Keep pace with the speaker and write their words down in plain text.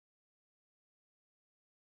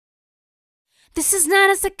This is not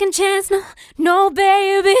a second chance, no, no,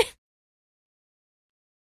 baby.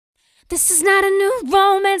 This is not a new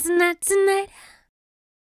romance, not tonight.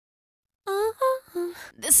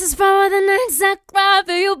 This is for the nights I cry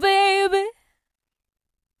for you, baby.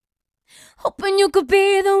 Hoping you could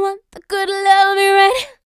be the one that could love me right.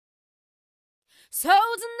 So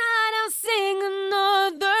tonight I'll sing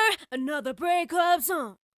another breakup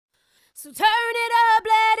song. So turn it up,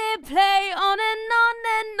 let it play on and on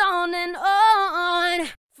and on and on.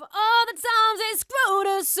 For all the times they screwed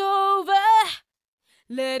us over,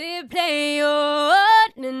 let it play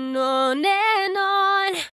on and on and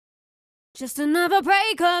on. Just another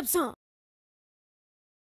breakup song.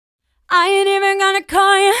 I ain't even gonna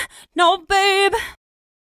call you, no babe.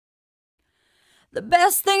 The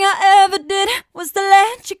best thing I ever did was to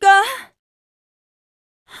let you go.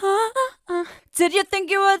 Did you think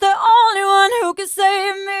you were the only one who could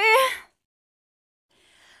save me?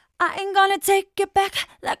 I ain't gonna take it back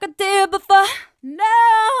like I did before,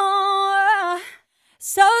 no.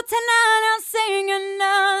 So tonight I'll sing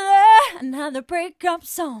another breakup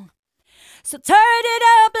song. So turn it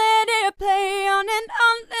up, let it play on and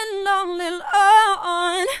on and on and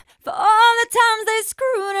on. For all the times they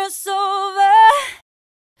screwed us over,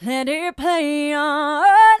 let it play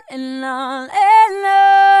on and on and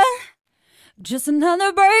on. Just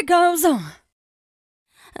another breakup song.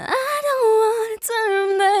 I don't wanna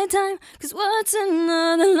turn back time, 'cause what's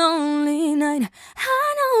another lonely night?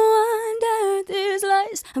 I don't wonder these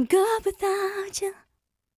lies, I'm good without you.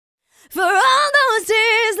 For all those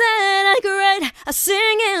tears that I cried, I'll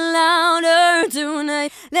sing it louder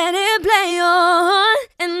tonight. Let it play on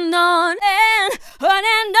and on and on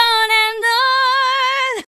and on and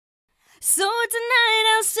on. So tonight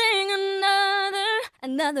I'll sing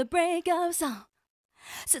another breakup song.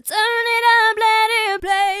 So turn it up, let it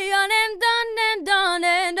play on and on and on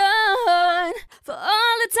and on. For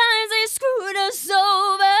all the times they screwed us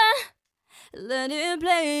over, let it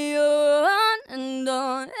play on and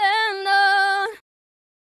on and on.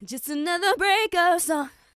 Just another breakup song.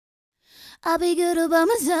 I'll be good about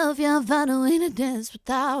myself, yeah, I'll find a way to dance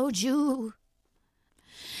without you.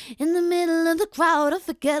 In the middle of the crowd, I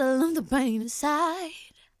forget all of the pain inside.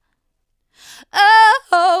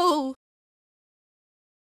 Oh,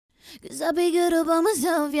 'cause I'll be good about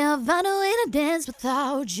myself, yeah, I'll find a way to dance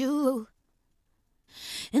without you.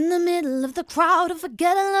 In the middle of the crowd, I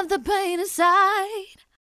forget all of the pain inside.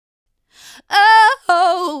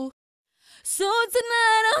 Oh, so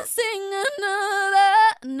tonight I'll sing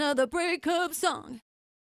another breakup song.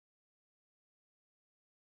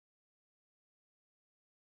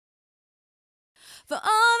 For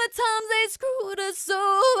all the times they screwed us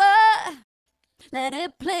over, let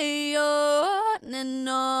it play on and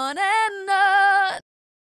on and on.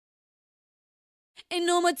 Ain't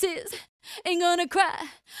no more tears, ain't gonna cry.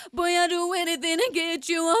 Boy, I'll do anything to get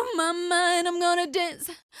you off my mind. I'm gonna dance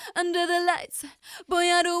under the lights. Boy,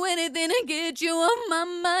 I'll do anything to get you off my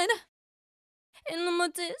mind. Ain't no more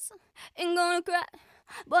tears, ain't gonna cry.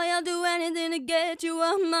 Boy, I'll do anything to get you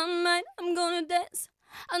off my mind. I'm gonna dance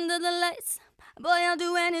under the lights. Boy, I'll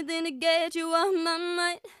do anything to get you off my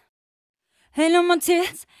mind. Ain't no more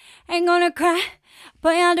tears, ain't gonna cry.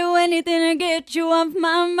 Boy, I'll do anything to get you off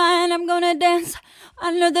my mind. I'm gonna dance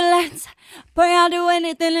under the lights. Boy, I'll do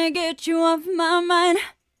anything to get you off my mind.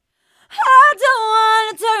 I don't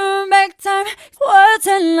wanna turn back time. What's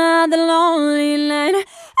another lonely night?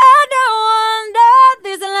 I don't wonder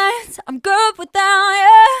these lights, I'm good without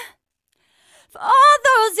you. For all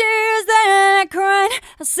those years that I cried,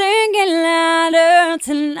 I'll sing it louder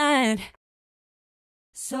tonight.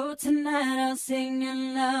 So tonight I'll sing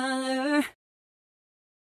another.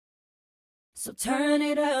 So turn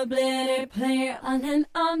it up, let it play on and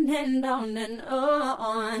on and on and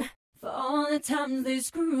on. For all the times they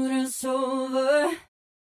screwed us over,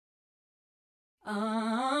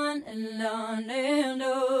 on and on and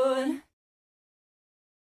on.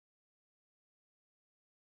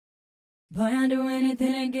 Boy, I'll do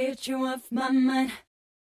anything to get you off my mind.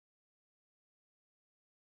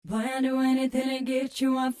 Boy, I'll do anything to get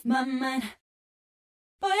you off my mind.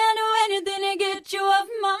 Boy, I'll do anything to get you off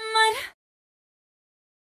my mind.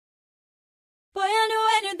 Boy, I'll do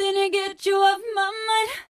anything to get you off my mind.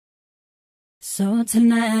 So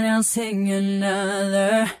tonight I'll sing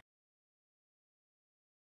another.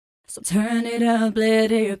 So turn it up,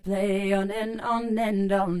 let it play on and on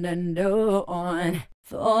and on and on.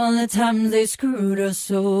 For all the times they screwed us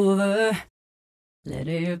over, let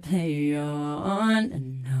it play on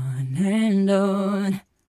and on and on.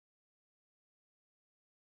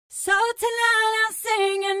 So tonight I'll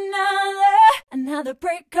sing another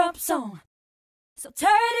breakup song. So turn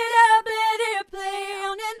it up, let it play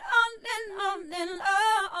on and on and on and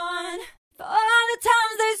on. For all the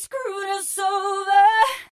times they screwed us over,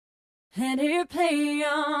 let it play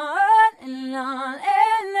on and on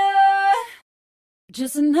and on.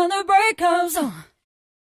 Just another breakup song.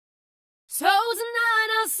 So tonight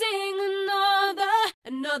I'll sing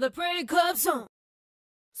another breakup song.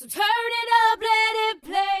 So turn it up, let it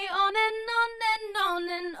play on and on and on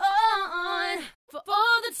and on. For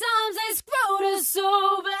all the times they screwed us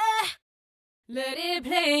over, let it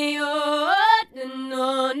play on and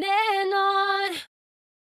on and on.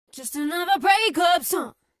 Just another breakup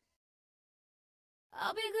song.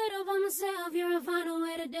 I'll be good all by myself, you're a final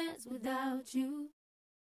way to dance without you.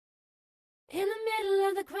 In the middle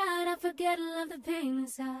of the crowd, I forget all of the pain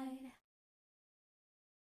inside.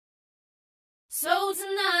 So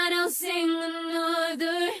tonight I'll sing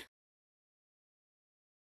another.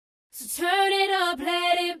 So turn it up,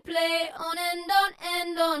 let it play on and on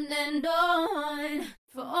and on and on.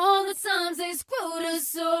 For all the times they screwed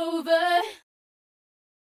us over.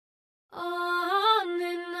 On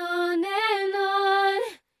and on and on.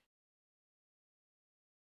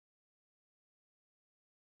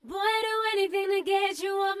 Boy, I'd do anything to get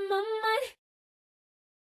you off my mind.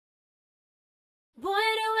 Boy,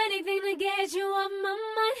 I'd do anything to get you off my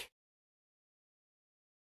mind.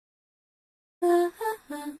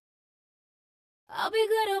 I'll be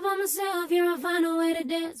good all by myself, you're a final way to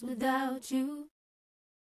dance without you.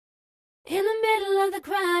 In the middle of the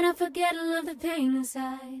crowd, I forget all of the pain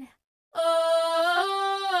inside. On.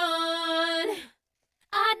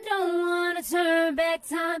 I don't wanna turn back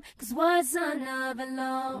time, 'cause what's another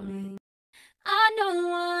lonely? I don't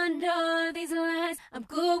wonder these lies, I'm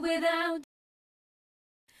good without.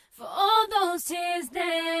 For all those tears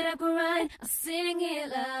that I cried, I'll sing it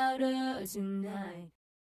louder tonight.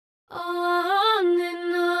 On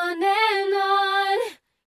and on and on.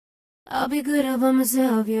 I'll be good all by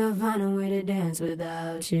myself, you'll find a way to dance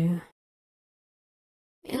without you.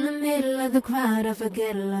 In the middle of the crowd, I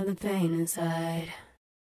forget all of the pain inside.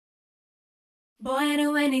 Boy, I'd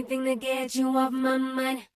do anything to get you off my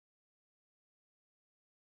mind.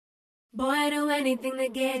 Boy, I'd do anything to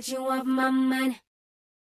get you off my mind.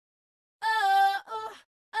 Oh, oh,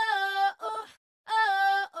 oh, oh,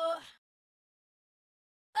 oh, oh.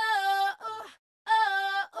 Oh, oh,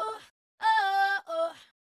 oh, oh, oh, oh.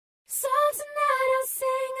 So tonight I'll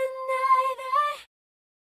sing another.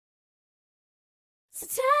 So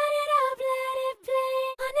turn it up, let it play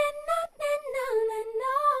on and on and on and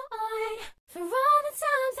on. For all the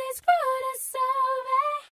times they screwed us over.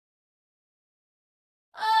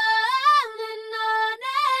 On and on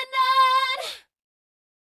and on.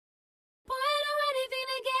 Boy, I'd do anything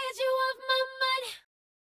to get you off my mind.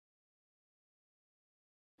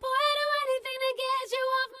 Boy, I'd do anything to get you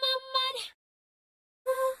off my mind.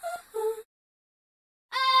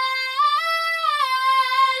 I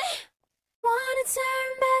wanna turn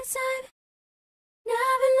back time,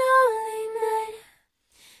 never lonely night.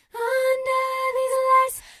 Under these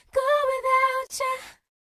lights, go without you.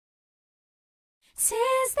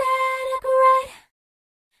 Tears that I cried,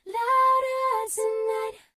 louder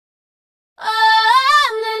tonight.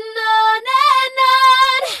 On and on and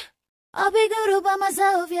on. I'll be good all by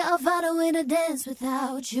myself, yeah, I'll find a way to dance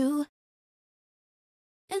without you.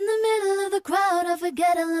 In the middle of the crowd, I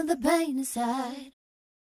forget all of the pain inside.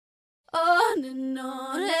 On and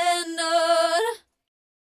on and on.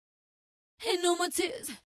 Ain't no more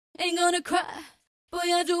tears, ain't gonna cry.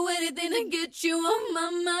 Boy, I'd do anything to get you on my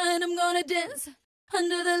mind. I'm gonna dance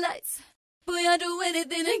under the lights. Boy, I'd do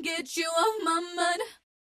anything to get you off my mind.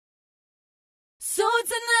 So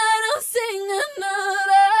tonight I'll sing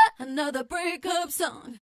another breakup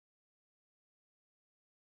song.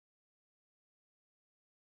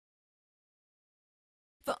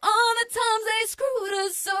 For all the times they screwed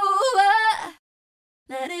us over,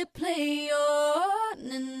 let it play on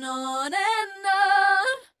and on and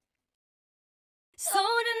on. So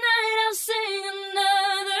tonight I'll sing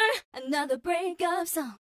another breakup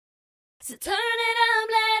song. So turn it up,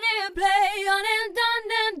 let it play on and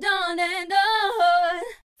on and on and on.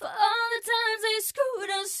 For all the times they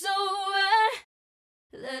screwed us over,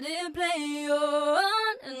 let it play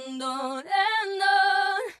on and on and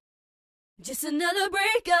on. Just another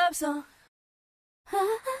breakup song.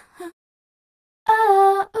 Oh,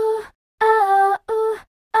 oh, oh, oh,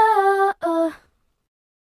 oh, oh.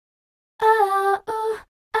 Oh, oh,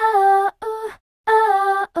 oh, oh,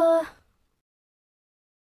 oh, oh.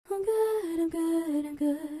 I'm good, I'm good, I'm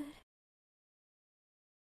good.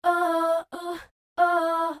 Oh, oh,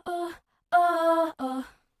 oh, oh, oh, oh.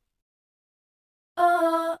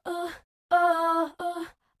 Oh, oh, oh, oh,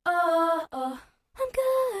 oh, oh.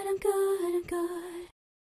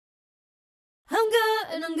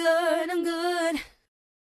 I'm good, I'm good.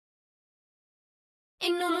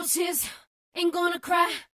 Ain't no more tears, ain't gonna cry.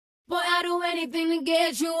 Boy, I'd do anything to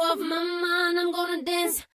get you off my mind. I'm gonna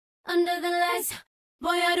dance under the lights.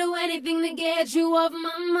 Boy, I'd do anything to get you off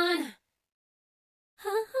my mind.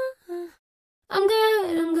 I'm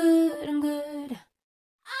good, I'm good, I'm good.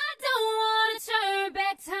 I don't wanna turn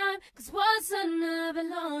back time, 'cause what's another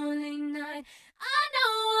lonely night? I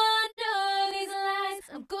don't want all these lies,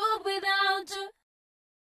 I'm good without you.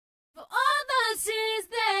 For all the tears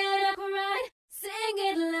that I cried, sing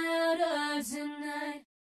it louder tonight.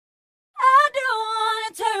 I don't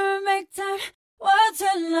wanna turn back time, what's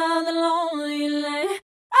another lonely night?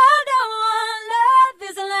 I don't wanna love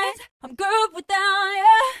these lies, I'm good without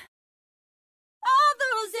you. All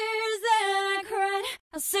those tears that I cried,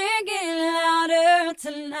 I'll sing it louder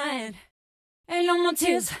tonight. Ain't no more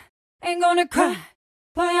tears, ain't gonna cry.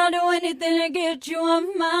 Boy, I'll do anything to get you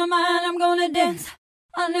off my mind. I'm gonna dance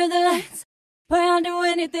under the lights. Boy, I'll do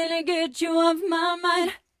anything to get you off my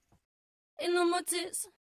mind. Ain't no more tears,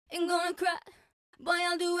 ain't gonna cry. Boy,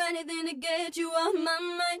 I'll do anything to get you off my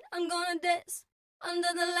mind. I'm gonna dance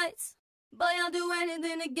under the lights. Boy, I'll do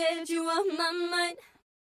anything to get you off my mind.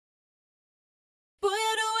 Boy,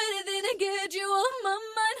 I'll do anything to get you off my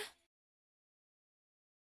mind.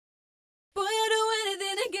 Boy, I'll do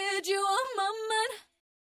anything to get you off my mind.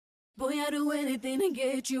 Boy, I'll do anything to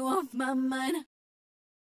get you off my mind.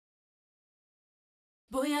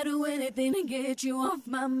 Boy, I'll do anything to get you off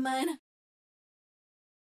my mind.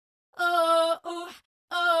 Oh, oh,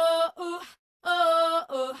 oh, oh, oh,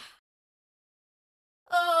 oh.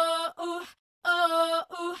 Oh, oh, oh,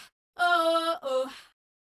 oh, oh, oh.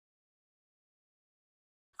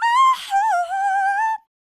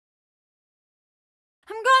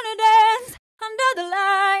 I'm gonna dance under the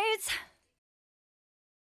lights.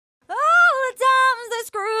 All the times they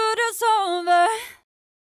screwed us over.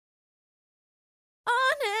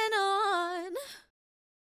 On and on.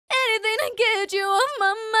 Anything to get you off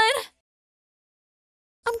my mind.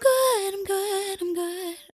 I'm good, I'm good, I'm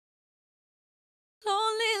good.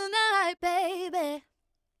 Lonely night, baby.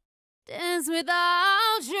 Dance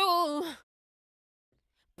without you.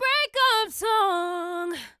 Breakup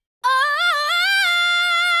song. Oh,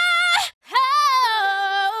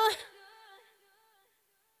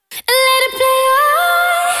 let it play on.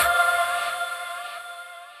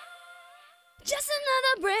 Just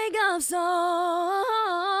another breakup song.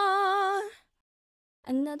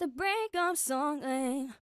 Another breakup song. Eh?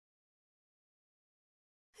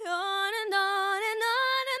 On and on and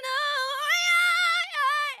on and on. Yeah,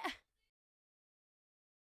 yeah.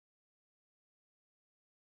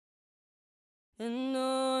 And on.